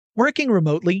Working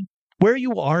remotely, where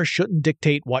you are shouldn't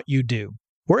dictate what you do.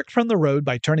 Work from the road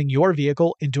by turning your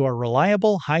vehicle into a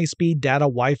reliable high-speed data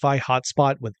Wi-Fi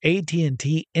hotspot with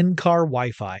AT&T in-car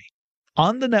Wi-Fi.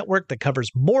 On the network that covers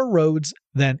more roads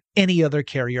than any other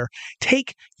carrier,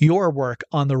 take your work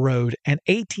on the road and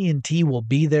AT&T will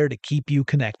be there to keep you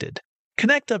connected.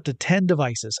 Connect up to 10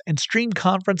 devices and stream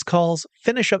conference calls,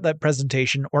 finish up that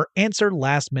presentation, or answer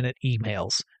last-minute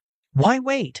emails. Why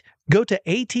wait? Go to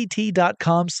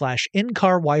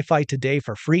att.com/in-car Wi-Fi today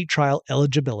for free trial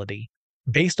eligibility.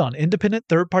 Based on independent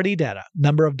third-party data,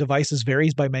 number of devices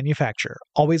varies by manufacturer.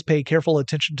 Always pay careful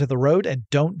attention to the road and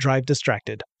don't drive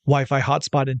distracted. Wi-Fi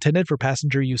hotspot intended for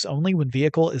passenger use only when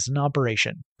vehicle is in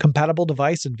operation. Compatible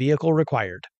device and vehicle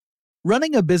required.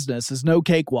 Running a business is no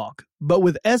cakewalk, but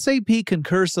with SAP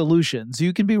Concur Solutions,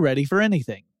 you can be ready for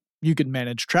anything. You can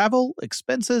manage travel,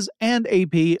 expenses, and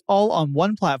AP all on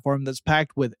one platform that's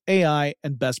packed with AI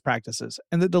and best practices,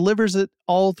 and that delivers it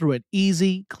all through an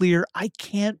easy, clear, I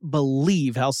can't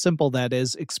believe how simple that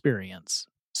is experience.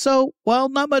 So, while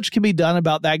not much can be done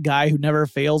about that guy who never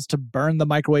fails to burn the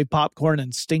microwave popcorn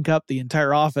and stink up the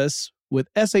entire office, with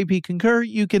SAP Concur,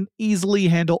 you can easily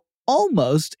handle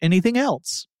almost anything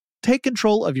else. Take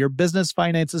control of your business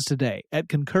finances today at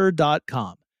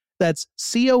Concur.com. That's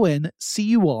CONCUR.com.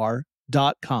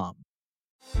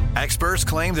 Experts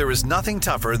claim there is nothing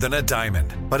tougher than a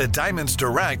diamond. But at Diamonds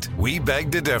Direct, we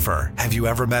beg to differ. Have you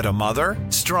ever met a mother?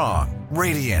 Strong,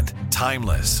 radiant,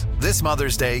 timeless. This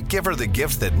Mother's Day, give her the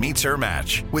gift that meets her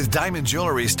match. With diamond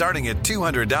jewelry starting at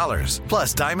 $200.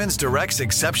 Plus Diamonds Direct's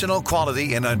exceptional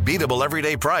quality and unbeatable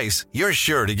everyday price, you're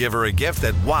sure to give her a gift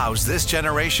that wows this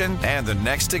generation and the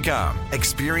next to come.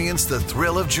 Experience the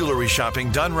thrill of jewelry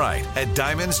shopping done right at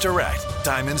Diamonds Direct.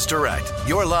 Diamonds Direct.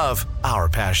 Your love, our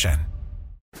passion.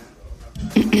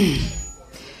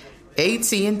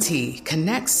 AT&T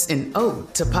connects an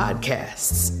ode to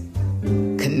podcasts.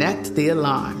 Connect the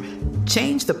alarm.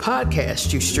 Change the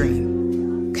podcast you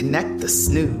stream. Connect the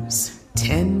snooze.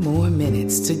 10 more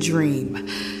minutes to dream.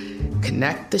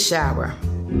 Connect the shower.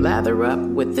 Lather up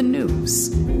with the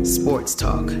news. Sports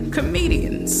talk,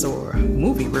 comedians, or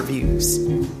movie reviews.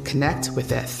 Connect with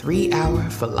that 3-hour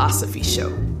philosophy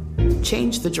show.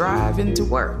 Change the drive into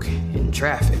work in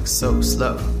traffic so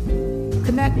slow.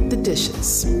 Connect the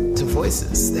dishes to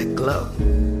voices that glow.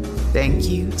 Thank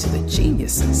you to the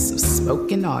geniuses of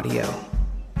spoken audio.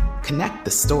 Connect the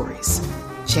stories.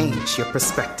 Change your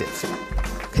perspective.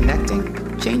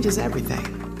 Connecting changes everything.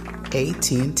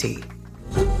 AT&T.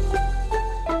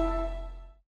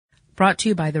 Brought to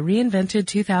you by the reinvented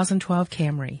 2012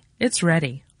 Camry. It's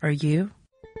ready. Are you?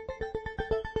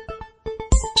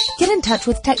 Get in touch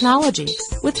with technology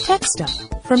with Tech Stuff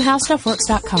from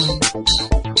HowStuffWorks.com.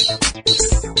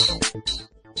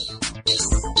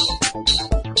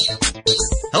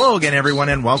 Hello again, everyone,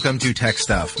 and welcome to Tech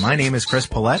Stuff. My name is Chris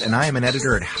Paulette, and I am an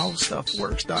editor at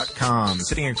HowStuffWorks.com.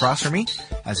 Sitting across from me,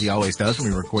 as he always does when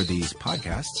we record these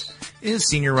podcasts, is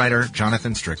senior writer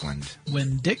Jonathan Strickland.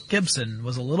 When Dick Gibson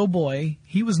was a little boy,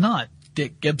 he was not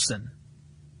Dick Gibson.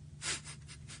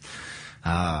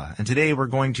 And today we're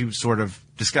going to sort of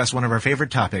discuss one of our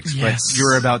favorite topics, Yes. but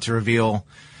you're about to reveal,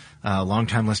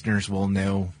 longtime listeners will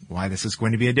know why this is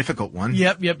going to be a difficult one.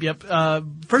 Yep.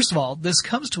 First of all, this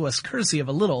comes to us courtesy of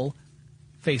a little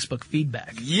Facebook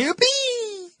feedback.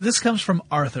 Yippee! This comes from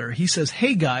Arthur. He says,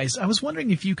 "Hey guys, I was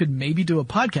wondering if you could maybe do a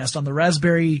podcast on the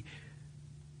Raspberry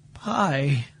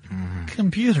Pi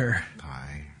computer."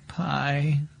 Pi.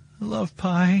 I love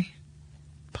Pi.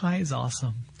 Pi is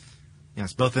awesome.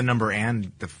 Yes, both the number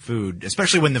and the food,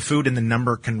 especially when the food and the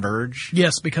number converge.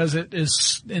 Yes, because it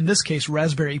is, in this case,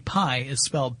 Raspberry Pi is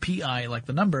spelled P-I like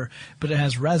the number, but it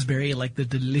has raspberry like the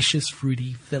delicious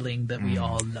fruity filling that we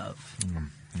all love.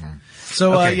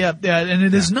 So, Okay. and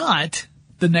it is not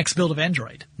the next build of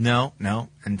Android. No.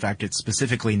 In fact, it's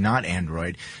specifically not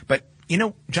Android. But, you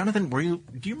know, Jonathan,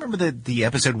 do you remember the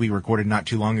episode we recorded not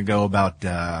too long ago about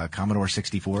Commodore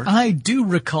 64? I do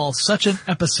recall such an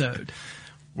episode.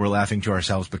 We're laughing to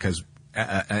ourselves because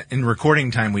in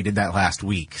recording time we did that last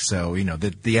week. So, you know,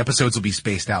 the episodes will be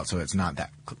spaced out so it's not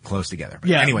that close together.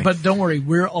 But anyway. But don't worry,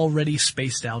 we're already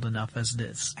spaced out enough as it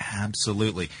is.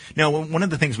 Absolutely. Now, one of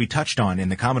the things we touched on in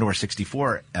the Commodore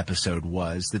 64 episode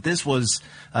was that this was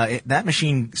that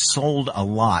machine sold a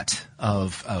lot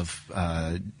of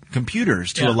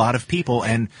computers to a lot of people,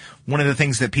 and one of the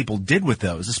things that people did with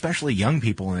those, especially young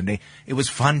people in the day, it was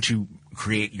fun to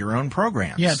create your own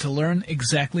programs. Yeah, to learn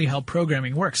exactly how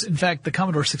programming works. In fact, the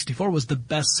Commodore 64 was the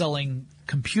best-selling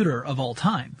computer of all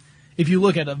time. if you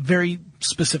look at a very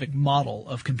specific model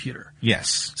of computer.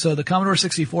 Yes. So the Commodore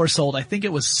 64 sold, I think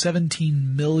it was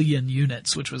 17 million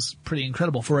units, which was pretty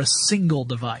incredible for a single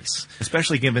device.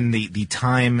 Especially given the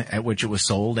time at which it was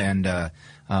sold and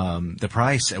the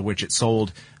price at which it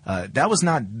sold. That was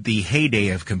not the heyday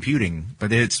of computing,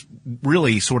 but it's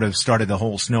really sort of started the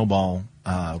whole snowball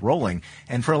rolling.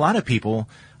 And for a lot of people,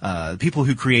 people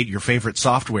who create your favorite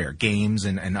software, games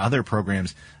and other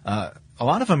programs, a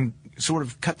lot of them sort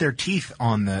of cut their teeth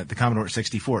on the Commodore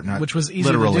 64. Not which was easy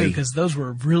literally. to do because those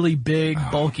were really big,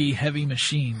 bulky, heavy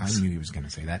machines. I knew he was going to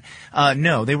say that.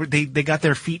 No, they got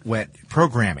their feet wet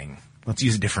programming. Let's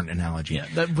use a different analogy.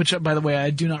 Yeah, which, by the way,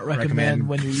 I do not recommend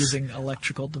when you're using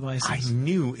electrical devices. I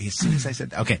knew as soon as I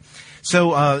said that. Okay.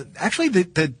 So, actually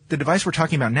the device we're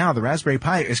talking about now, the Raspberry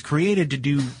Pi, is created to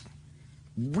do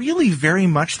really very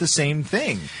much the same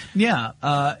thing. Yeah.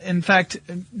 In fact,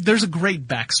 there's a great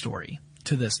backstory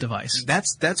to this device.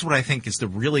 That's what I think is the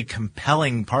really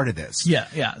compelling part of this.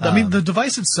 Yeah. I mean, the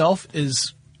device itself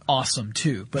is awesome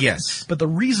too. But, yes. But the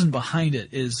reason behind it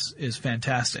is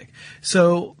fantastic.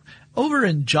 So, over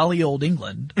in jolly old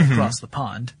England, across the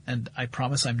pond, and I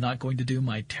promise I'm not going to do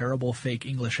my terrible fake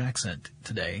English accent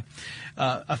today,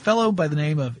 a fellow by the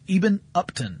name of Eben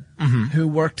Upton, who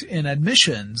worked in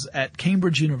admissions at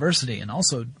Cambridge University and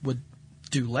also would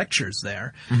do lectures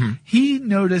there, he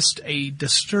noticed a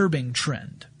disturbing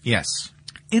trend. Yes.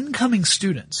 Incoming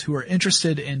students who are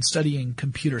interested in studying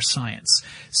computer science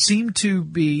seem to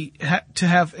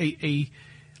have a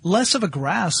less of a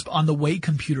grasp on the way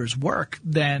computers work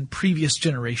than previous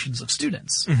generations of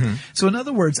students. So in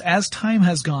other words, as time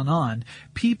has gone on,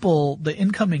 the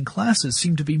incoming classes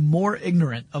seem to be more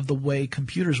ignorant of the way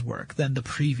computers work than the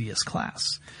previous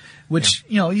class. Which,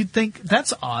 you'd think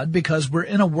that's odd because we're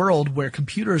in a world where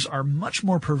computers are much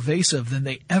more pervasive than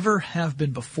they ever have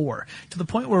been before, to the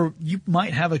point where you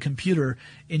might have a computer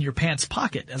in your pants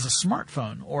pocket as a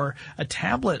smartphone or a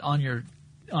tablet on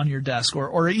your desk,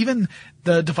 or even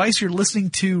the device you're listening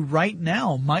to right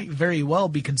now might very well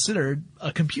be considered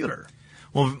a computer.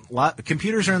 Well,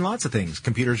 computers are in lots of things.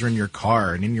 Computers are in your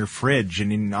car and in your fridge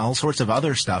and in all sorts of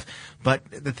other stuff. But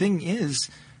the thing is,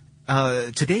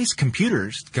 today's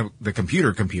computers, the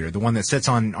computer, the one that sits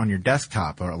on your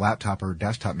desktop or a laptop or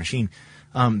desktop machine,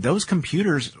 those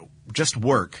computers just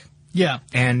work. Yeah.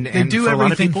 And they do for everything a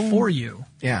lot of people, for you.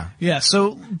 Yeah. Yeah.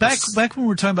 So back when we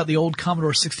were talking about the old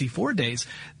Commodore 64 days,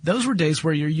 those were days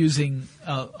where you're using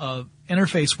a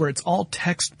interface where it's all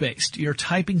text based. You're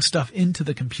typing stuff into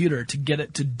the computer to get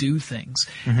it to do things.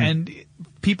 And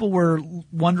people were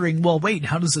wondering, well, wait,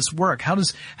 how does this work? How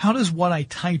does what I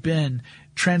type in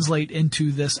translate into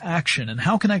this action, and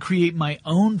how can I create my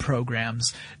own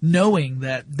programs knowing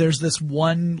that there's this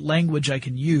one language I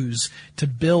can use to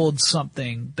build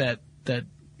something that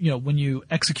when you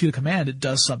execute a command, it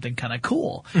does something kind of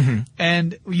cool.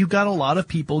 And you got a lot of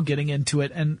people getting into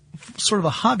it and sort of a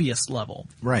hobbyist level.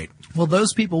 Right. Well,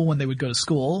 those people, when they would go to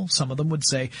school, some of them would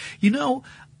say,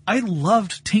 I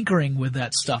loved tinkering with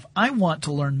that stuff. I want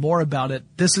to learn more about it.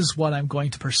 This is what I'm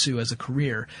going to pursue as a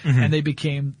career. And they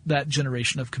became that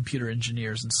generation of computer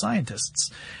engineers and scientists.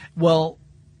 Well,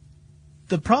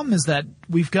 the problem is that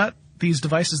we've got these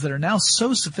devices that are now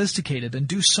so sophisticated and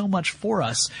do so much for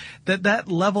us that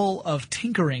level of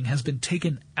tinkering has been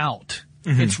taken out.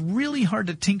 It's really hard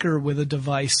to tinker with a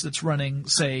device that's running,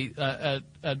 say, a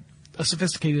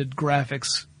sophisticated graphic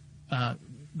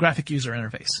user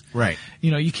interface. Right.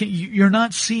 You're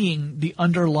not seeing the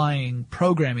underlying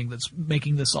programming that's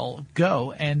making this all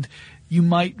go, and you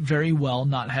might very well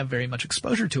not have very much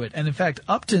exposure to it. And in fact,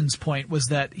 Upton's point was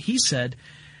that he said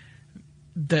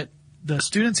that the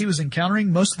students he was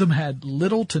encountering, most of them had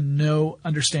little to no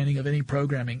understanding of any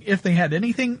programming. If they had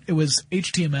anything, it was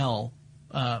HTML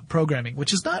programming,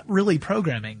 which is not really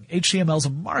programming. HTML is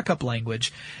a markup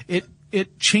language.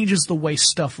 It changes the way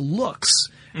stuff looks,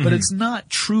 but it's not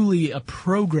truly a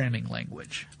programming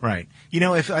language. Right.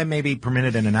 If I may be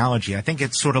permitted an analogy, I think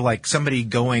it's sort of like somebody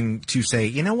going to say,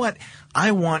 you know what,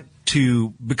 I want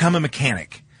to become a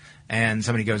mechanic. And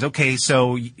somebody goes, okay,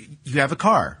 so you have a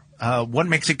car. What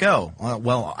makes it go?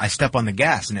 Well, I step on the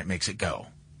gas and it makes it go.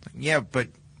 Yeah, but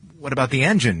what about the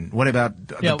engine? What about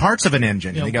the parts of an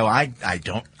engine? And they go, I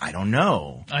don't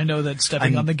know. I know that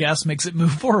stepping on the gas makes it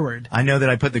move forward. I know that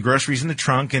I put the groceries in the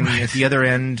trunk and at the other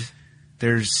end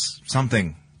there's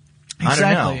something. Exactly.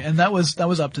 I don't know. And that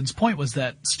was Upton's point, was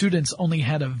that students only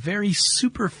had a very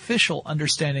superficial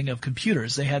understanding of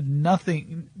computers. They had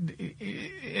nothing,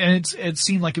 and it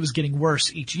seemed like it was getting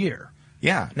worse each year.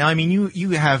 Yeah. Now, I mean, you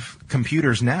have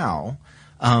computers now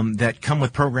that come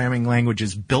with programming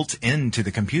languages built into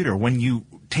the computer. When you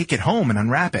take it home and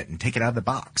unwrap it and take it out of the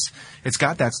box. It's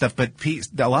got that stuff, but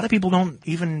a lot of people don't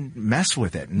even mess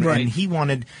with it. And, Right. and he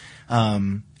wanted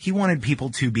people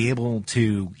to be able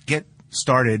to get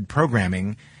started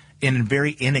programming in a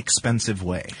very inexpensive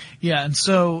way. Yeah, and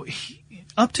so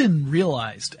Upton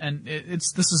realized, and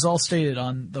this is all stated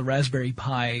on the Raspberry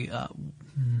Pi. Oh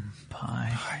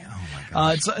my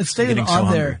gosh. It's stated Getting so on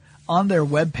hungry. their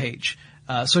webpage.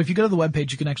 So if you go to the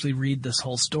webpage, you can actually read this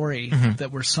whole story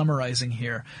that we're summarizing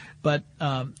here. But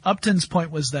Upton's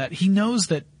point was that he knows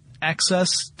that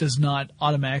access does not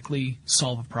automatically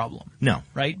solve a problem. No.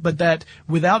 Right? But that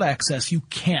without access, you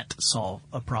can't solve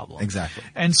a problem. Exactly.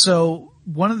 And so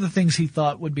one of the things he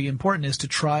thought would be important is to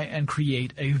try and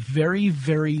create a very,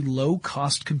 very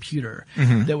low-cost computer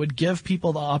that would give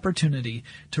people the opportunity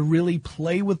to really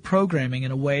play with programming in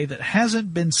a way that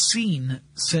hasn't been seen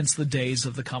since the days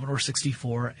of the Commodore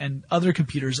 64 and other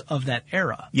computers of that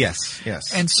era. Yes,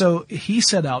 yes. And so he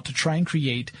set out to try and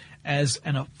create as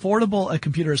an affordable a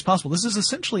computer as possible. This is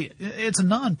essentially, it's a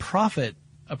non-profit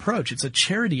approach. It's a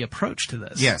charity approach to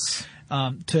this. Yes.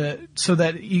 So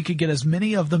that you could get as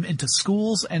many of them into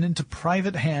schools and into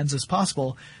private hands as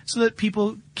possible, so that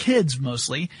kids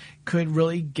mostly, could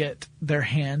really get their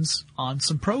hands on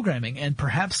some programming. And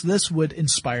perhaps this would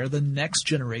inspire the next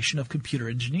generation of computer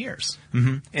engineers.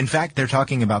 Mm-hmm. In fact, they're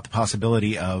talking about the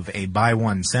possibility of a buy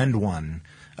one, send one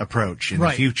approach in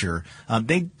the future.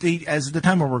 They, as the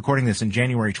time we're recording this in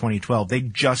January 2012, they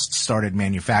just started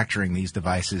manufacturing these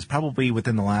devices probably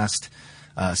within the last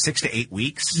 6 to 8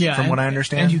 weeks, from what I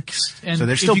understand. So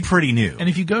they're still pretty new. And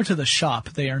if you go to the shop,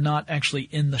 they are not actually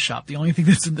in the shop. The only thing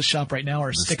that's in the shop right now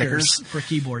are stickers for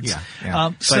keyboards.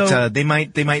 Yeah. But they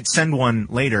might send one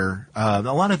later. A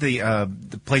lot of the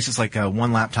places like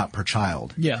one laptop per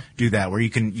child do that, where you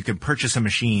can purchase a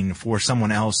machine for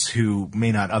someone else who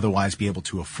may not otherwise be able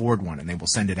to afford one, and they will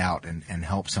send it out and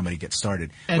help somebody get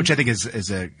started, which I think is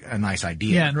a nice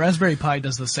idea. Yeah, and Raspberry Pi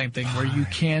does the same thing, where you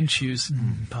can choose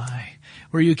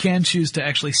where you can choose to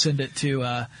actually send it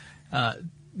to,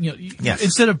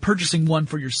 instead of purchasing one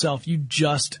for yourself, you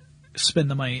just spend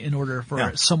the money in order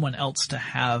for someone else to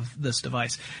have this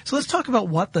device. So let's talk about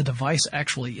what the device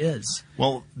actually is.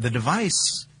 Well, the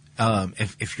device,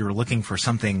 if you're looking for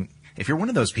something, if you're one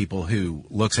of those people who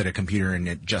looks at a computer and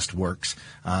it just works,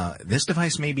 this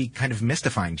device may be kind of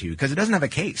mystifying to you because it doesn't have a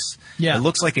case. Yeah. It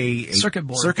looks like a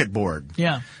circuit board.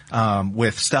 Yeah.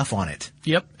 With stuff on it.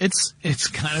 Yep. It's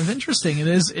kind of interesting.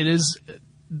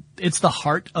 It's the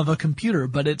heart of a computer,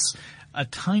 but it's a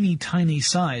tiny, tiny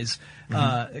size.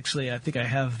 Actually, I think I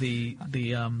have the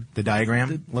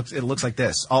diagram. It looks like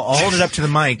this. I'll hold it up to the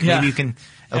mic. Yeah. Maybe you can.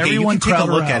 Okay, Everyone you can take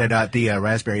a look around. at it at the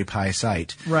Raspberry Pi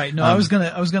site. Right. No, I was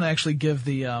gonna actually give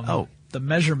the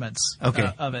measurements of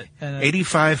it.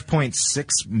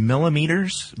 85.6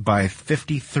 millimeters by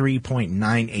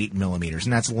 53.98 millimeters,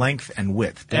 and that's length and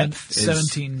width. Depth and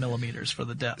 17 millimeters for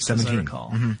the depth, 17. as I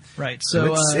recall. Right.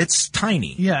 So it's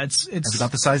tiny. Yeah, it's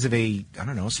about the size of a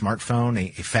smartphone,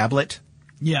 a phablet.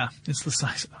 Yeah, it's the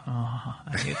size. Oh,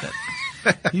 I hate that.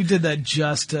 You did that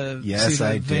just to see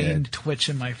the vein twitch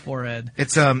in my forehead.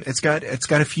 It's got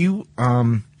a few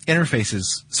interfaces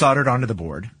soldered onto the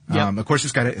board. Yep. Of course,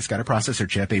 it's got a processor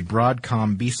chip, a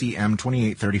Broadcom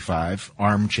BCM2835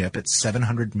 ARM chip at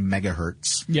 700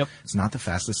 megahertz. Yep. It's not the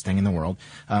fastest thing in the world,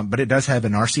 but it does have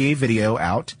an RCA video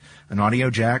out, an audio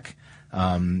jack,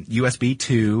 USB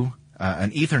 2.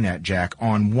 An Ethernet jack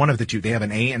on one of the two. They have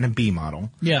an A and a B model.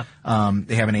 Yeah.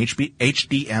 They have an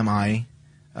HDMI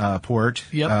port,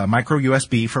 Yep. micro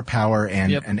USB for power,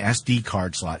 and Yep. an SD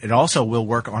card slot. It also will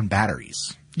work on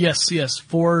batteries. Yes.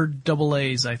 4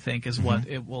 AA's, I think, is what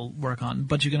it will work on.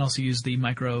 But you can also use the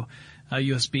micro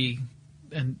USB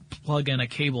and plug in a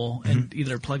cable and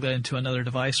either plug that into another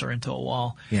device or into a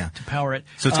wall to power it.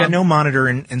 So it's got no monitor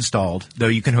installed, though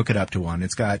you can hook it up to one.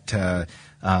 It's got it's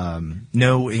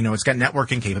got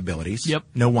networking capabilities. Yep.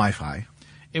 No Wi-Fi.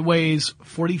 It weighs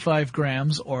 45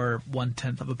 grams or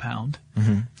 1/10 of a pound.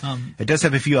 It does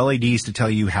have a few LEDs to tell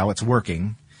you how it's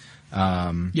working.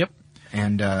 Yep.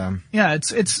 And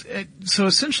so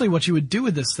essentially what you would do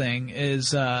with this thing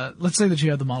is let's say that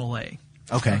you have the Model A.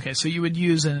 Okay, so you would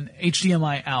use an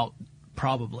HDMI out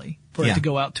probably for it to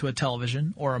go out to a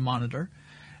television or a monitor.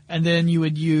 And then you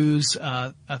would use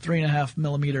a 3.5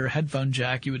 millimeter headphone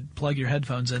jack. You would plug your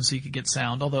headphones in so you could get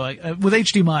sound. Although with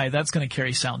HDMI, that's going to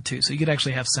carry sound too. So you could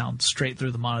actually have sound straight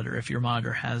through the monitor if your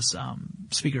monitor has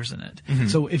speakers in it.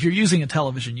 So if you're using a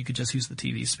television, you could just use the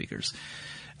TV speakers.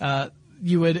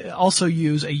 You would also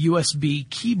use a USB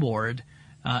keyboard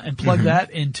and plug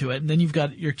that into it. And then you've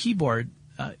got your keyboard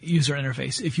user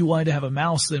interface. If you wanted to have a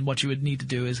mouse, then what you would need to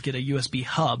do is get a USB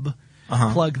hub.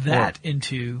 plug that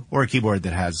into... Or a keyboard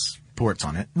that has ports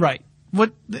on it. Right.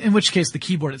 In which case the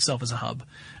keyboard itself is a hub.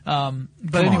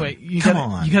 But anyway, you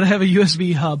on. gotta have a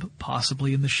USB hub,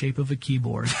 possibly in the shape of a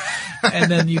keyboard. And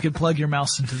then you could plug your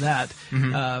mouse into that.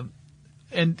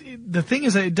 And the thing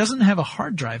is that it doesn't have a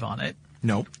hard drive on it.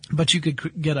 Nope. But you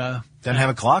could get Doesn't have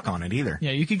a clock on it either.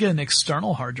 Yeah, you could get an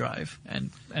external hard drive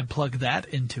and plug that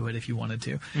into it if you wanted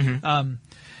to.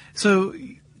 So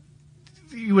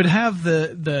you would have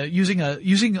using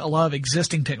a lot of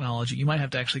existing technology, you might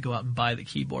have to actually go out and buy the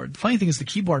keyboard. The funny thing is the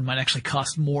keyboard might actually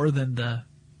cost more than the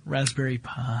Raspberry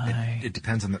Pi. It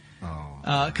depends on the...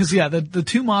 Because, the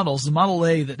two models, the Model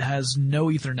A that has no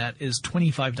Ethernet is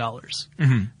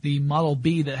 $25. The Model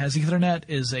B that has Ethernet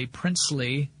is a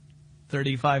princely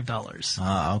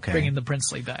 $35. Okay. Bringing the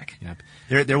princely back. Yep.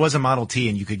 There was a Model T,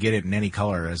 and you could get it in any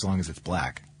color as long as it's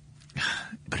black.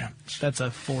 That's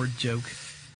a Ford joke.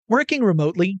 Working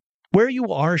remotely, where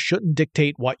you are shouldn't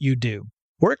dictate what you do.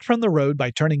 Work from the road by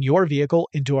turning your vehicle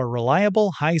into a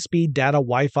reliable high-speed data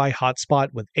Wi-Fi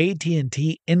hotspot with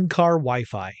AT&T in-car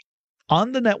Wi-Fi.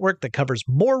 On the network that covers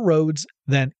more roads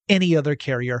than any other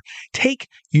carrier, take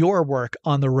your work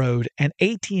on the road and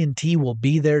AT&T will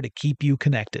be there to keep you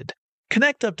connected.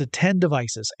 Connect up to 10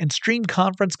 devices and stream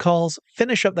conference calls,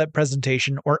 finish up that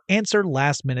presentation, or answer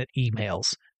last-minute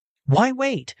emails. Why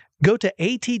wait? Go to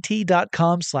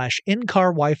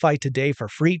att.com/in-car Wi-Fi today for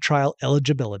free trial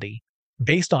eligibility.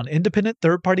 Based on independent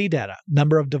third-party data,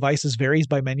 number of devices varies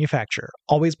by manufacturer.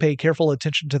 Always pay careful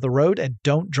attention to the road and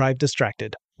don't drive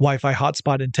distracted. Wi-Fi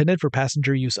hotspot intended for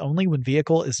passenger use only when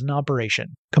vehicle is in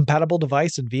operation. Compatible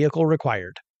device and vehicle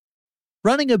required.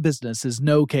 Running a business is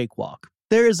no cakewalk.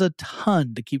 There is a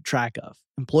ton to keep track of.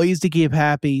 Employees to keep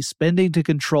happy, spending to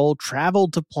control, travel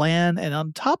to plan, and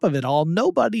on top of it all,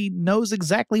 nobody knows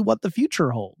exactly what the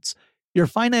future holds. Your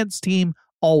finance team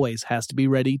always has to be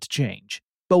ready to change.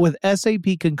 But with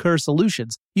SAP Concur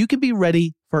Solutions, you can be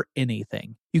ready for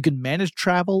anything. You can manage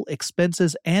travel,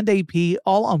 expenses, and AP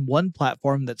all on one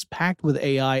platform that's packed with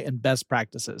AI and best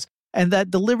practices, and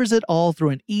that delivers it all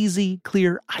through an easy,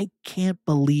 clear, I can't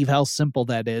believe how simple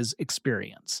that is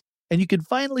experience. And you can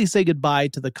finally say goodbye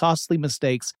to the costly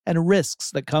mistakes and risks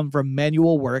that come from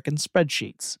manual work and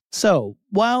spreadsheets. So,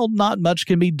 while not much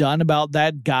can be done about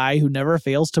that guy who never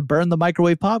fails to burn the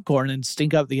microwave popcorn and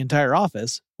stink up the entire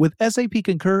office, with SAP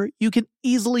Concur, you can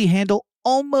easily handle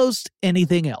almost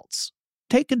anything else.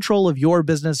 Take control of your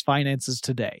business finances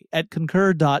today at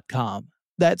Concur.com.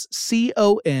 That's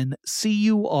CONCUR.com.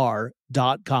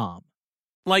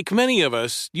 Like many of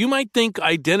us, you might think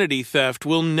identity theft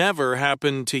will never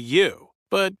happen to you.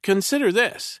 But consider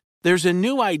this. There's a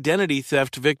new identity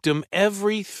theft victim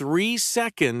every 3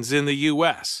 seconds in the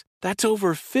U.S. That's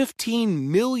over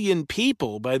 15 million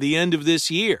people by the end of this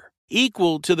year,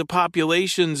 equal to the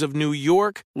populations of New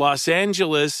York, Los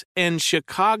Angeles, and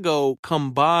Chicago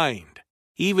combined.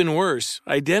 Even worse,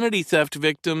 identity theft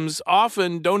victims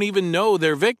often don't even know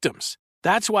they're victims.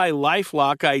 That's why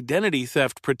LifeLock Identity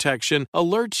Theft Protection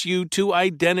alerts you to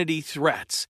identity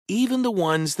threats, even the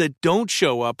ones that don't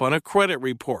show up on a credit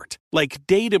report, like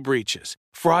data breaches,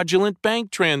 fraudulent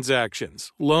bank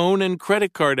transactions, loan and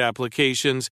credit card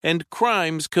applications, and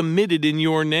crimes committed in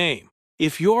your name.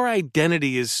 If your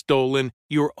identity is stolen,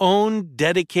 your own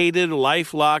dedicated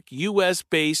LifeLock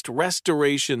US-based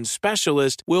restoration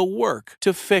specialist will work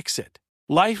to fix it.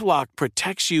 LifeLock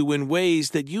protects you in ways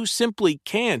that you simply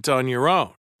can't on your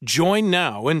own. Join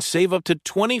now and save up to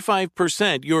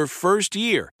 25% your first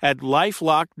year at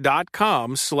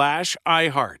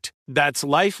LifeLock.com/iHeart. That's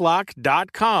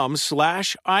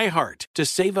LifeLock.com/iHeart to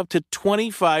save up to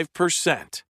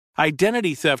 25%.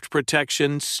 Identity theft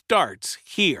protection starts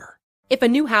here. If a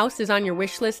new house is on your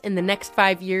wish list in the next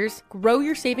 5 years, grow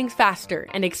your savings faster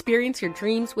and experience your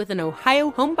dreams with an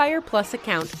Ohio Homebuyer Plus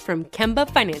account from Kemba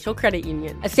Financial Credit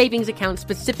Union. A savings account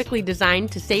specifically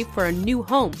designed to save for a new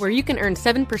home where you can earn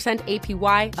 7%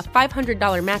 APY, a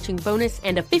 $500 matching bonus,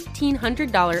 and a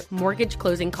 $1,500 mortgage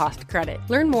closing cost credit.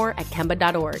 Learn more at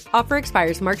Kemba.org. Offer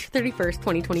expires March 31st,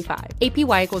 2025.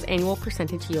 APY equals annual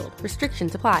percentage yield.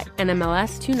 Restrictions apply.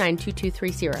 NMLS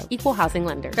 292230. Equal housing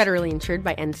lender. Federally insured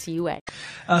by NCUA.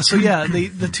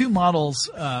 The two models,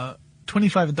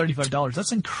 $25 and $35,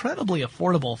 that's incredibly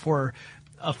affordable for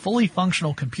a fully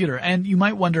functional computer. And you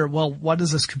might wonder, well, what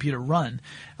does this computer run?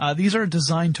 These are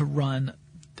designed to run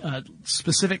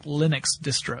specific Linux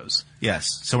distros. Yes.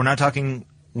 So we're not talking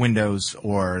Windows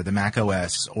or the Mac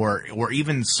OS or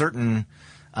even certain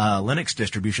Linux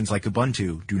distributions like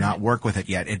Ubuntu do not work with it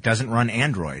yet. It doesn't run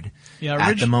Android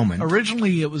at the moment.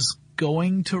 Originally, it was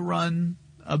going to run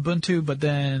Ubuntu, but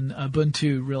then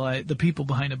the people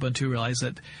behind Ubuntu realized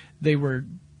that they were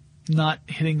not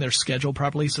hitting their schedule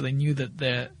properly, so they knew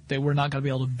that they were not going to be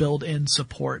able to build in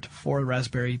support for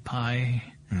Raspberry Pi.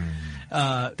 They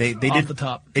off did the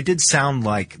top. It did sound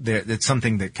like it's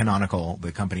something that Canonical,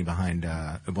 the company behind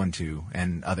Ubuntu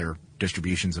and other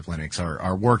distributions of Linux,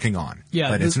 are working on. Yeah,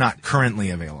 but it's not currently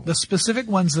available. The specific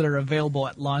ones that are available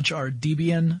at launch are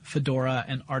Debian, Fedora,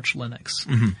 and Arch Linux.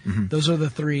 Those are the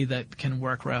three that can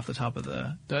work right off the top of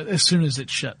as soon as it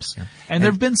ships. Yeah. And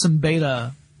there have been some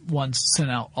beta ones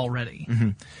sent out already.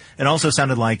 It also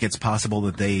sounded like it's possible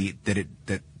that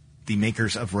the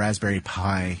makers of Raspberry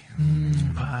Pi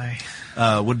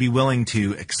would be willing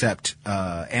to accept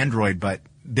Android, but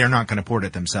they're not going to port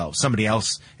it themselves. Somebody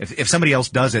else, if somebody else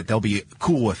does it, they'll be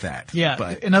cool with that. Yeah.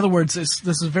 But in other words, this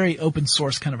is a very open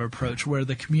source kind of approach where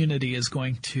the community is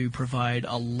going to provide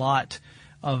a lot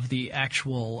of the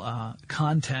actual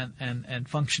content and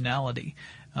functionality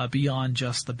beyond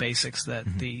just the basics that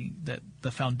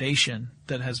the foundation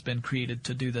that has been created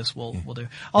to do this will do.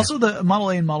 Also, the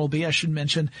Model A and Model B, I should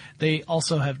mention, they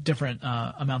also have different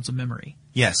amounts of memory.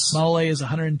 Yes. Model A is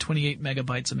 128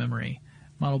 megabytes of memory.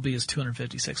 Model B is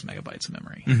 256 megabytes of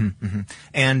memory.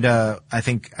 And I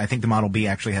think the Model B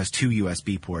actually has 2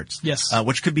 USB ports. Yes.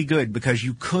 Which could be good because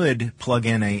you could plug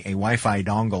in a Wi-Fi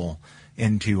dongle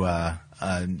into one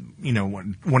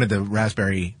of the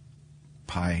Raspberry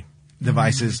Pi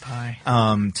devices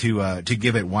to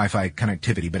give it Wi-Fi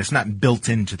connectivity, but it's not built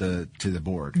into the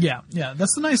board. Yeah.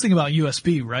 That's the nice thing about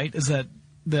USB, right? Is that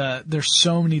there's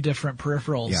so many different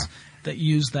peripherals that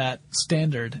use that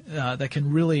standard that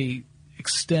can really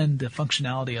extend the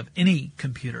functionality of any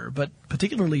computer, but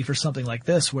particularly for something like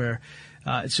this where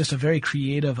it's just a very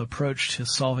creative approach to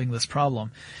solving this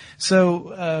problem.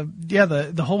 So,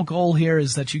 the whole goal here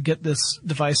is that you get this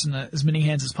device in as many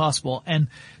hands as possible, and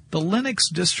the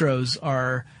Linux distros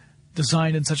are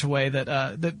designed in such a way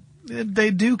that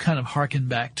they do kind of harken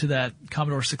back to that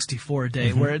Commodore 64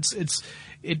 day, where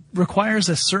it requires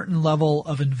a certain level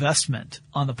of investment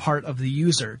on the part of the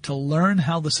user to learn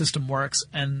how the system works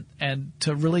and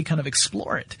to really kind of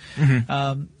explore it.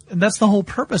 And that's the whole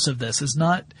purpose of this. Is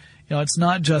not, it's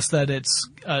not just that it's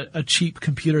a cheap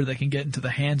computer that can get into the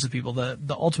hands of people. The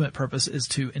ultimate purpose is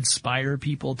to inspire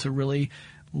people to really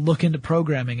look into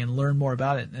programming and learn more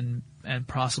about it and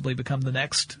possibly become the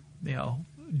next,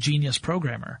 genius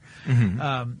programmer.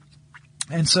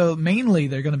 And so mainly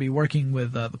they're going to be working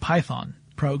with the Python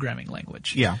programming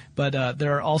language. Yeah. But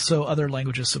there are also other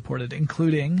languages supported,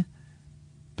 including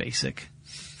BASIC.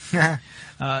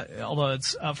 Although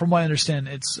it's, from what I understand,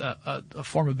 it's a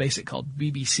form of BASIC called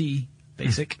BBC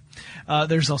BASIC.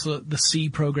 There's also the C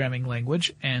programming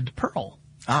language and Perl.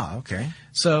 Ah, okay.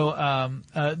 So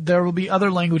there will be other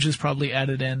languages probably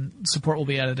added in. Support will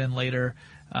be added in later.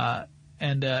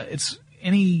 And it's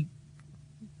any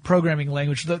programming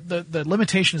language. The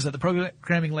limitation is that the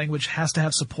programming language has to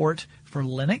have support for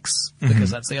Linux, because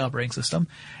that's the operating system,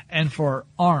 and for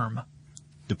ARM,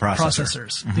 the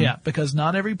processors. Yeah, because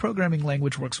not every programming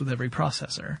language works with every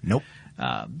processor. Nope.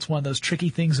 It's one of those tricky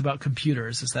things about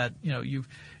computers is that, you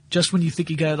just when you think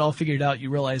you got it all figured out, you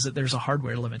realize that there's a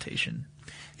hardware limitation.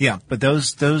 Yeah, but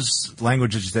those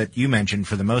languages that you mentioned,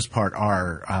 for the most part,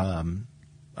 are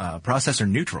processor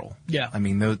neutral. Yeah. I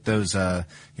mean, those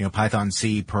Python,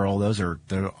 C, Perl,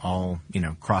 they're all,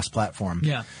 cross-platform.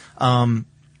 Yeah.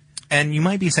 And you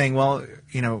might be saying, well,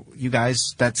 you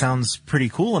guys, that sounds pretty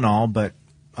cool and all, but,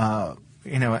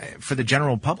 for the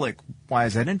general public, why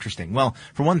is that interesting? Well,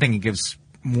 for one thing, it gives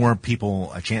more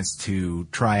people a chance to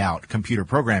try out computer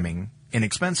programming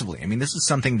inexpensively. I mean, this is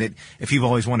something that if you've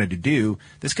always wanted to do,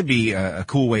 this could be a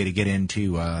cool way to get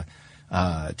into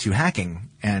to hacking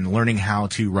and learning how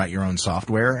to write your own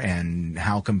software and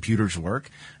how computers work.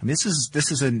 I mean,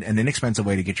 this is an inexpensive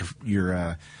way to get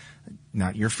your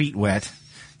not your feet wet.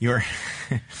 You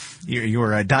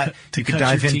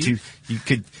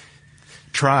could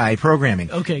try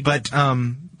programming. Okay.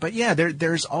 But yeah,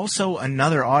 there's also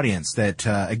another audience that,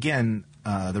 again,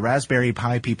 the Raspberry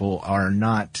Pi people are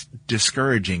not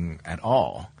discouraging at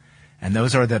all. And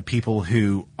those are the people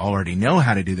who already know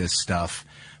how to do this stuff,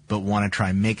 but want to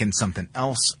try making something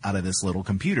else out of this little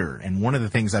computer. And one of the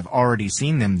things I've already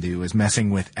seen them do is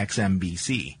messing with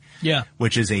XMBC. Yeah.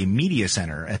 Which is a media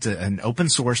center. It's an open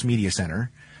source media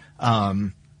center.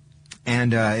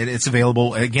 It's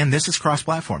available. Again, this is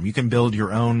cross-platform. You can build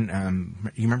your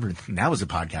own, you remember that was a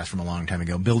podcast from a long time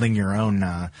ago, building your own,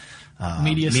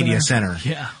 media center.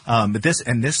 Yeah. But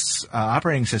this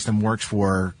operating system works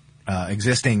for,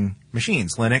 existing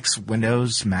machines. Linux,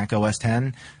 Windows, Mac OS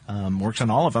X, works on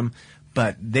all of them.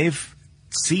 But they've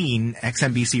seen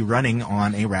XMBC running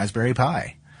on a Raspberry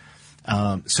Pi.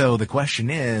 So the question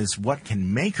is, what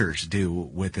can makers do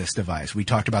with this device? We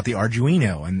talked about the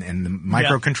Arduino and the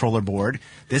microcontroller board.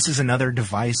 This is another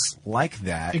device like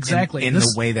that. Exactly. In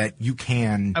the way that you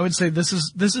can. I would say this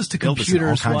is to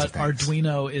computers what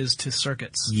Arduino is to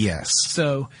circuits. Yes.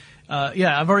 So,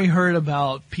 I've already heard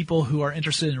about people who are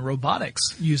interested in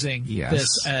robotics using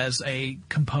this as a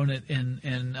component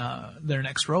in their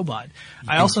next robot.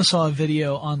 I also saw a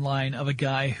video online of a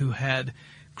guy who had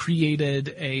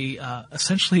created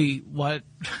essentially what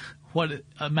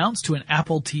amounts to an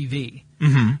Apple TV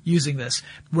using this,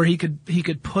 where he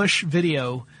could push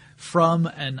video from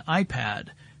an iPad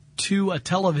to a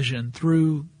television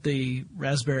through the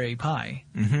Raspberry Pi.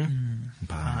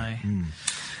 Pi.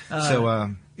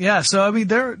 So I mean,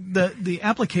 the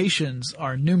applications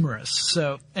are numerous.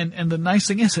 So, and the nice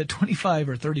thing is at $25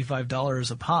 or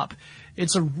 $35 a pop,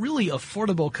 it's a really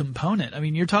affordable component. I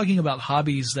mean, you're talking about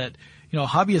hobbies that,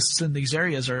 hobbyists in these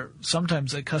areas are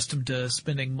sometimes accustomed to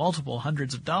spending multiple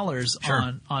hundreds of dollars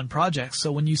on projects.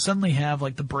 So when you suddenly have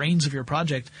like the brains of your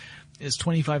project is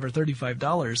 $25 or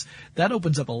 $35, that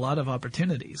opens up a lot of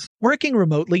opportunities. Working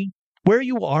remotely, where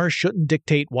you are shouldn't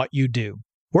dictate what you do.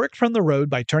 Work from the road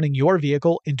by turning your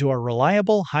vehicle into a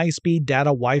reliable high-speed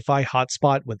data Wi-Fi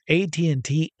hotspot with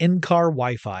AT&T in-car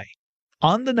Wi-Fi.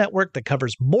 On the network that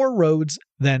covers more roads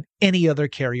than any other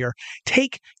carrier,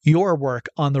 take your work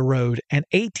on the road and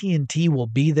AT&T will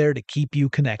be there to keep you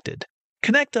connected.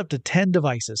 Connect up to 10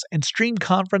 devices and stream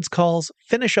conference calls,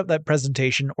 finish up that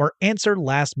presentation, or answer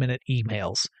last-minute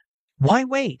emails. Why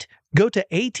wait? Go to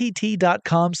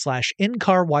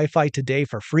att.com/in-car Wi-Fi today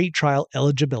for free trial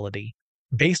eligibility.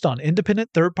 Based on independent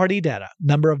third-party data,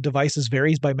 number of devices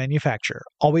varies by manufacturer.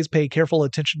 Always pay careful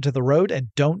attention to the road and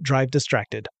don't drive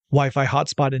distracted. Wi-Fi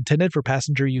hotspot intended for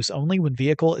passenger use only when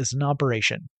vehicle is in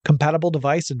operation. Compatible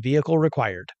device and vehicle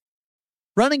required.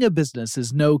 Running a business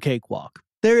is no cakewalk.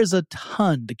 There is a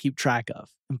ton to keep track of.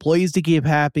 Employees to keep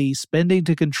happy, spending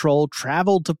to control,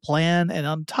 travel to plan, and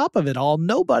on top of it all,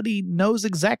 nobody knows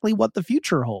exactly what the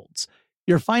future holds.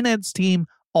 Your finance team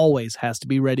always has to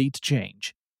be ready to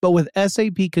change. But with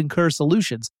SAP Concur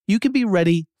Solutions, you can be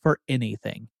ready for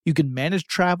anything. You can manage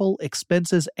travel,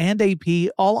 expenses, and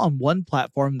AP all on one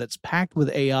platform that's packed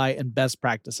with AI and best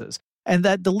practices, and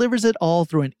that delivers it all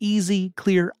through an easy,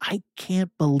 clear, I can't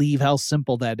believe how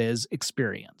simple that is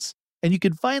experience. And you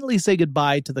can finally say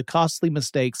goodbye to the costly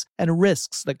mistakes and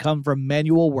risks that come from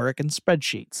manual work and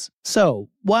spreadsheets. So,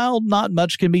 while not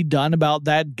much can be done about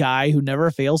that guy who never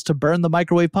fails to burn the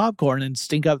microwave popcorn and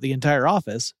stink up the entire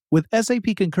office, with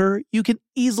SAP Concur, you can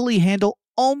easily handle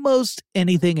almost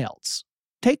anything else.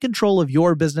 Take control of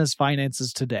your business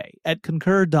finances today at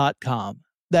Concur.com.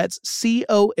 That's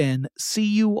CONCUR.com.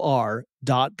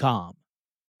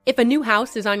 If a new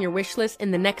house is on your wish list in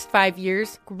the next 5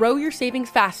 years, grow your savings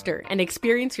faster and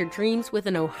experience your dreams with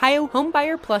an Ohio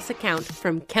Homebuyer Plus account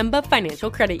from Kemba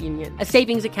Financial Credit Union. A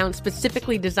savings account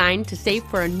specifically designed to save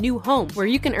for a new home where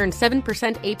you can earn 7%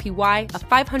 APY,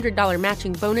 a $500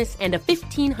 matching bonus, and a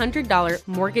 $1,500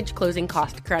 mortgage closing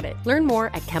cost credit. Learn more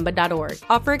at Kemba.org.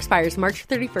 Offer expires March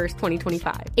 31st,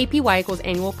 2025. APY equals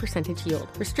annual percentage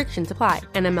yield. Restrictions apply.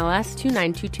 NMLS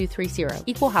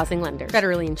 292230. Equal housing lender.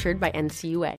 Federally insured by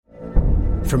NCUA.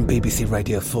 From BBC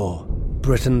Radio 4,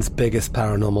 Britain's biggest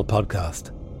paranormal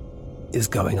podcast is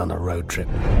going on a road trip.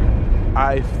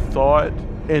 I thought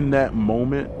in that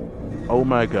moment, oh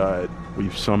my God,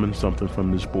 we've summoned something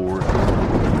from this board.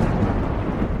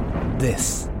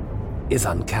 This is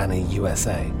Uncanny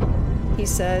USA. He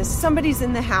says, somebody's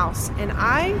in the house, and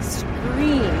I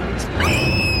screamed.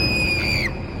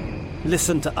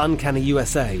 Listen to Uncanny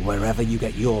USA wherever you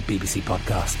get your BBC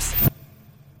podcasts,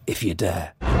 if you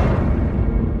dare.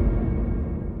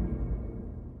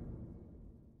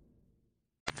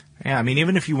 Yeah, I mean,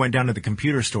 even if you went down to the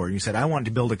computer store and you said, I want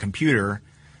to build a computer,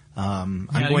 I'm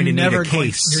going to need a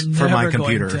case for my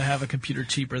computer. You're never going to have a computer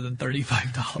cheaper than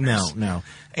 $35. No.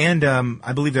 And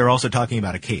I believe they're also talking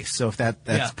about a case. So if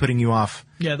that's putting you off.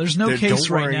 Yeah, there's no case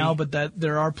right now, but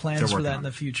there are plans for that in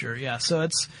the future. Yeah, so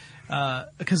it's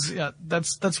because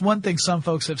that's one thing some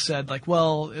folks have said, like,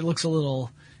 well, it looks a little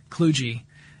kludgy.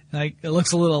 Like, it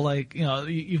looks a little like,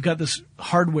 you've got this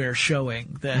hardware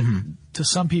showing that to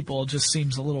some people just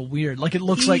seems a little weird. Like, it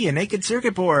looks like a naked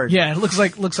circuit board. Yeah, it looks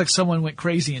like someone went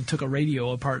crazy and took a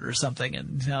radio apart or something,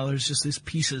 and now there's just these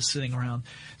pieces sitting around.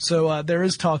 So there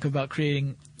is talk about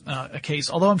creating a case,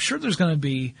 although I'm sure there's going to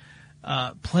be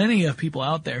plenty of people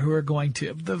out there who are going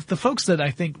to the folks that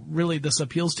I think really this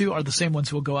appeals to are the same ones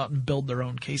who will go out and build their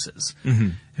own cases.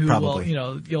 Who Probably.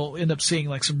 will, you'll end up seeing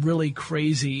like some really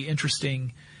crazy,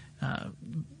 interesting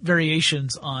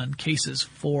variations on cases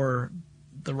for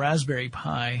the Raspberry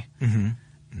Pi.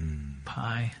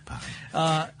 Pi.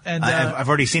 And I've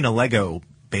already seen a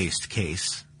Lego-based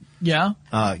case. Yeah?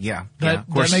 Yeah. That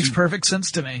makes perfect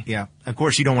sense to me. Yeah. Of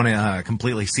course, you don't want to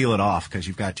completely seal it off because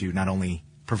you've got to not only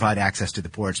provide access to the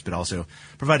ports, but also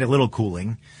provide a little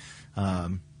cooling,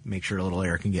 make sure a little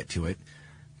air can get to it.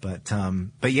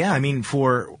 But yeah, I mean,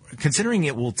 for considering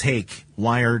it will take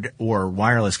wired or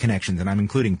wireless connections, and I'm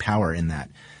including power in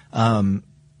that,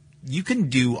 you can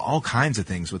do all kinds of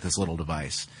things with this little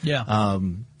device. Yeah.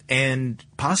 And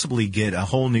possibly get a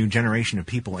whole new generation of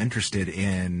people interested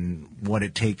in what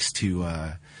it takes to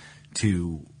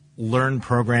learn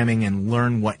programming and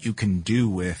learn what you can do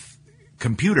with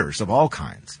computers of all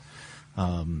kinds.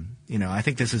 I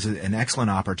think this is an excellent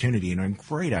opportunity and a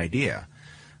great idea.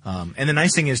 And the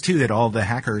nice thing is, too, that all the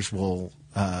hackers will,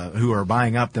 who are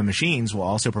buying up the machines will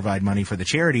also provide money for the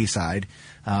charity side,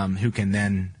 who can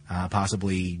then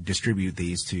possibly distribute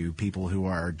these to people who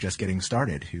are just getting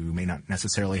started, who may not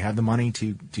necessarily have the money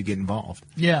to get involved.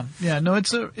 Yeah. No,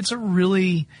 it's a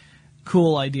really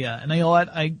cool idea. And you know what?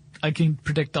 I can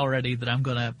predict already that I'm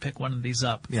going to pick one of these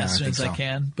up as soon as I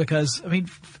can, because, I mean,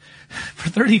 for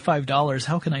 $35,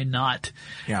 how can I not?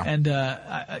 Yeah. And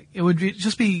it would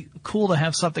just be cool to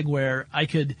have something where I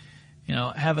could,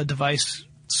 have a device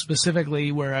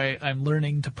specifically where I'm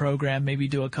learning to program, maybe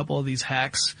do a couple of these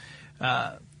hacks,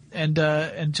 and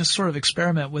just sort of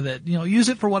experiment with it. Use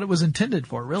it for what it was intended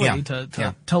for, really,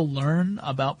 to learn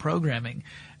about programming.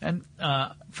 And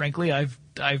frankly, I've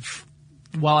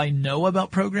while I know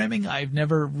about programming, I've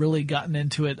never really gotten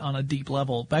into it on a deep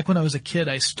level. Back when I was a kid,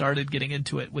 I started getting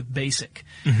into it with BASIC.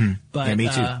 Mm-hmm. But, yeah, me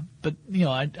too. But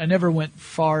I never went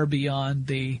far beyond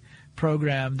the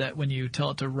program that when you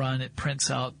tell it to run, it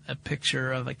prints out a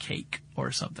picture of a cake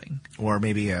or something. Or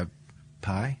maybe a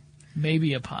pie?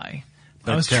 Maybe a pie.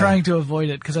 But, I was trying to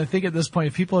avoid it because I think at this point,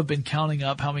 if people have been counting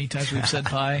up how many times we've said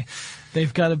pie,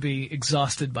 they've got to be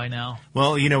exhausted by now.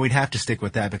 Well, we'd have to stick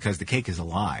with that because the cake is a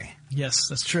lie. Yes,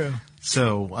 that's true.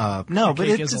 So, no, but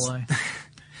cake is a lie.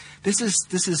 This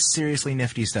is seriously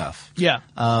nifty stuff. Yeah.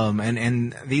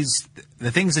 And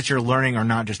the things that you're learning are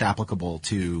not just applicable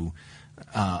to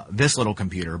this little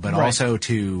computer, but also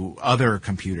to other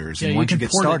computers. Yeah, and once you get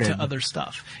can port started, it to other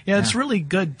stuff. Yeah, it's really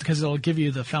good because it'll give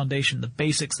you the foundation, the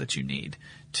basics that you need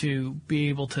to be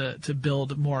able to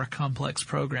build more complex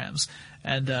programs.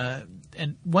 And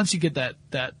once you get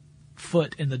that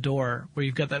foot in the door where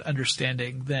you've got that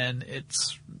understanding, then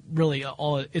it's really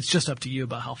it's just up to you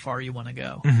about how far you want to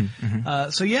go. Mm-hmm, mm-hmm.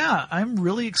 So yeah, I'm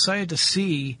really excited to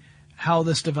see how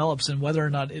this develops and whether or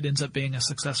not it ends up being a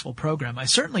successful program. I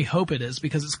certainly hope it is,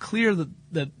 because it's clear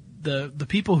that the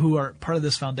people who are part of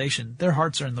this foundation, their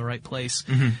hearts are in the right place.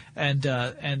 Mm-hmm.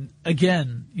 And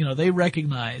again, they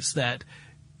recognize that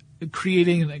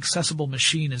creating an accessible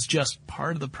machine is just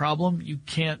part of the problem. You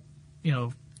can't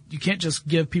just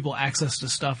give people access to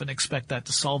stuff and expect that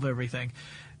to solve everything.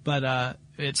 But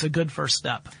it's a good first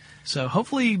step. So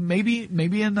hopefully maybe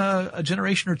in a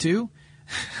generation or two,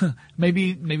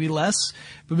 maybe less,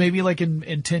 but maybe like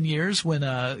in 10 years when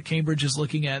Cambridge is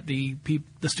looking at the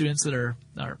students that are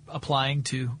applying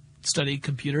to study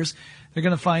computers, they're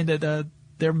going to find that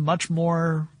they're much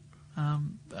more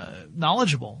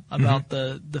knowledgeable about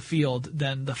the field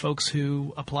than the folks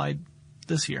who applied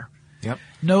this year. Yep.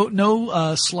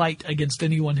 No slight against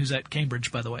anyone who's at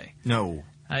Cambridge, by the way. No.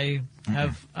 I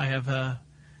have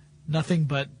nothing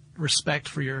but respect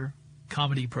for your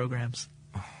comedy programs.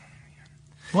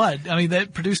 What? I mean,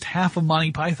 that produced half of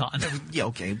Monty Python. Yeah,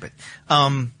 okay, but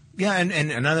yeah,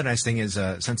 and another nice thing is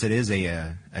since it is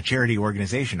a charity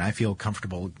organization, I feel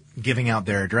comfortable giving out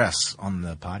their address on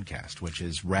the podcast, which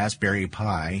is Raspberry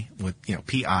Pi with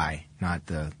P-I, not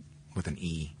with an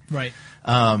E. Right.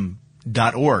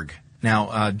 .org.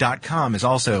 Now .com is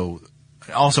also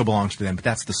belongs to them, but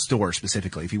that's the store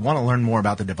specifically. If you want to learn more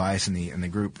about the device and the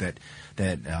group that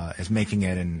is making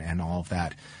it and all of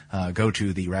that, go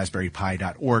to the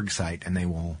raspberrypi.org site and they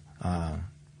will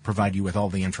provide you with all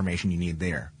the information you need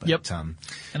there. But, yep.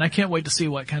 And I can't wait to see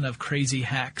what kind of crazy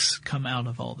hacks come out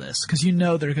of all this, because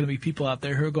there are going to be people out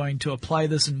there who are going to apply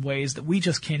this in ways that we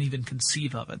just can't even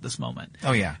conceive of at this moment.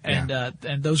 Oh yeah.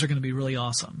 And those are going to be really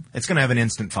awesome. It's going to have an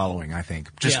instant following, I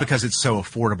think, just because it's so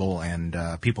affordable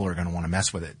and people are going to want to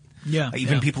mess with it. Yeah.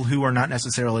 Even people who are not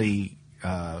necessarily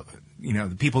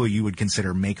the people you would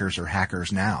consider makers or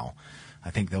hackers now. I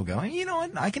think they'll go, you know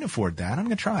what, I can afford that. I'm going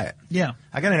to try it. Yeah.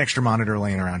 I got an extra monitor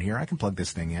laying around here. I can plug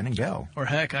this thing in and go. Or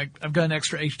heck, I've got an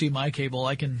extra HDMI cable.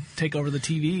 I can take over the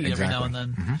TV every now and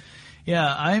then. Mm-hmm.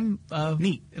 Yeah, I'm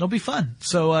neat. It'll be fun.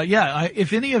 So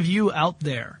if any of you out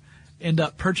there end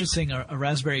up purchasing a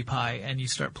Raspberry Pi and you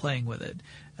start playing with it,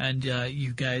 and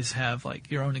you guys have like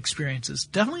your own experiences,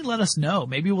 definitely let us know.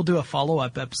 Maybe we'll do a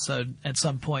follow-up episode at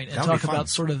some point and talk about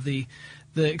sort of the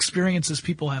experiences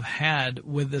people have had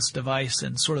with this device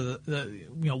and sort of the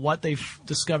what they've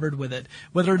discovered with it,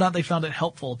 whether or not they found it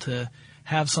helpful to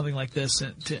have something like this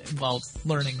while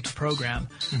learning to program.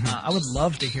 I would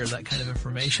love to hear that kind of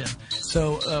information.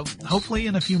 So hopefully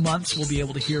in a few months we'll be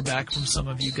able to hear back from some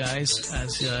of you guys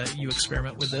as you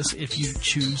experiment with this, if you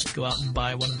choose to go out and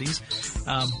buy one of these.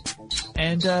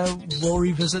 And we'll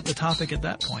revisit the topic at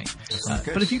that point.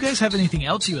 But if you guys have anything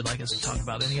else you would like us to talk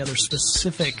about, any other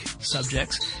specific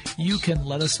subjects, you can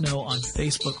let us know on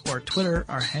Facebook or Twitter.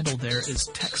 Our handle there is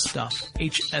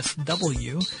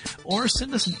TechStuffHSW, or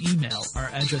send us an email. Our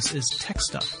address is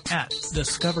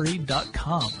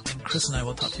techstuff@discovery.com. And Chris and I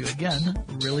will talk to you again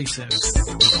really soon.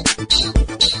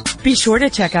 Be sure to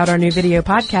check out our new video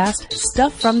podcast,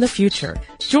 Stuff from the Future.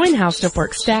 Join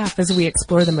HowStuffWorks staff as we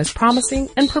explore the most promising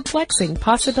and perplexing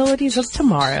possibilities of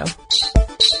tomorrow.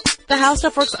 The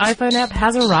HowStuffWorks iPhone app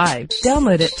has arrived.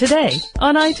 Download it today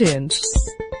on iTunes.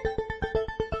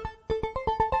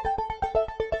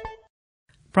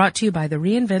 Brought to you by the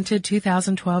reinvented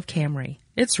 2012 Camry.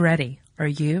 It's ready. Are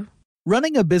you?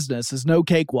 Running a business is no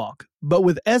cakewalk, but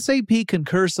with SAP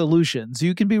Concur Solutions,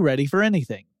 you can be ready for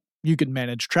anything. You can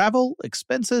manage travel,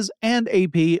 expenses, and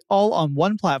AP all on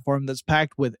one platform that's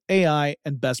packed with AI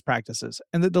and best practices,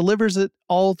 and that delivers it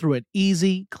all through an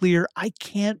easy, clear, I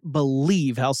can't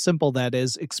believe how simple that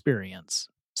is experience.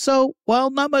 So, while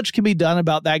not much can be done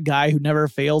about that guy who never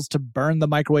fails to burn the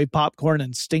microwave popcorn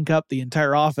and stink up the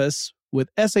entire office, with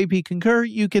SAP Concur,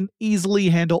 you can easily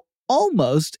handle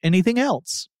almost anything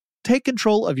else. Take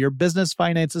control of your business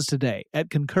finances today at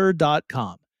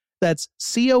Concur.com. That's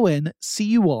CONCUR.com.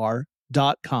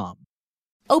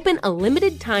 Open a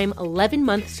limited-time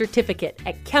 11-month certificate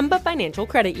at Kemba Financial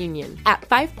Credit Union. At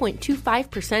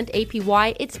 5.25%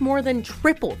 APY, it's more than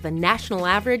triple the national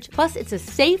average, plus it's a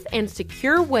safe and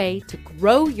secure way to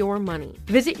grow your money.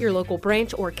 Visit your local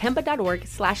branch or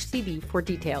kemba.org/cb for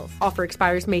details. Offer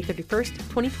expires May 31st,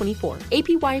 2024.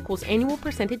 APY equals annual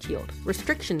percentage yield.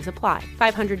 Restrictions apply.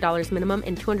 $500 minimum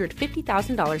and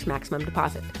 $250,000 maximum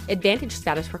deposit. Advantage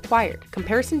status required.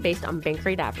 Comparison based on bank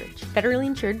rate average. Federally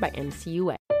insured by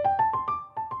NCUA.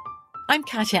 I'm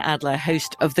Katya Adler,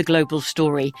 host of The Global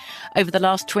Story. Over the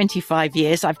last 25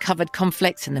 years, I've covered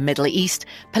conflicts in the Middle East,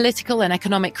 political and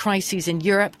economic crises in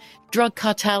Europe, drug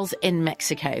cartels in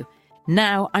Mexico.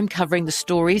 Now I'm covering the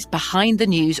stories behind the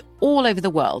news all over the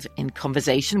world in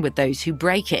conversation with those who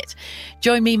break it.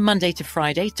 Join me Monday to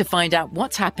Friday to find out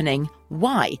what's happening,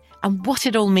 why, and what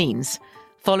it all means.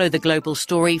 Follow The Global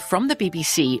Story from the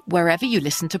BBC wherever you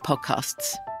listen to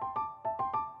podcasts.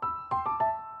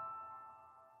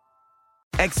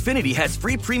 Xfinity has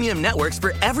free premium networks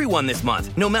for everyone this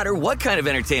month, no matter what kind of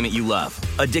entertainment you love.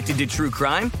 Addicted to true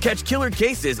crime? Catch killer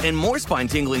cases and more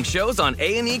spine-tingling shows on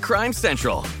A&E Crime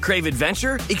Central. Crave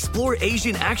adventure? Explore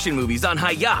Asian action movies on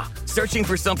Hi-Ya. Searching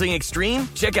for something extreme?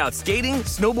 Check out skating,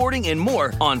 snowboarding, and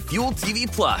more on Fuel TV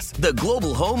Plus, the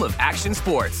global home of action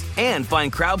sports. And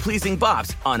find crowd-pleasing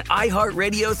bops on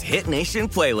iHeartRadio's Hit Nation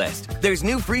playlist. There's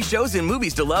new free shows and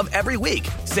movies to love every week.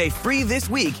 Say free this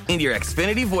week in your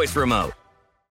Xfinity voice remote.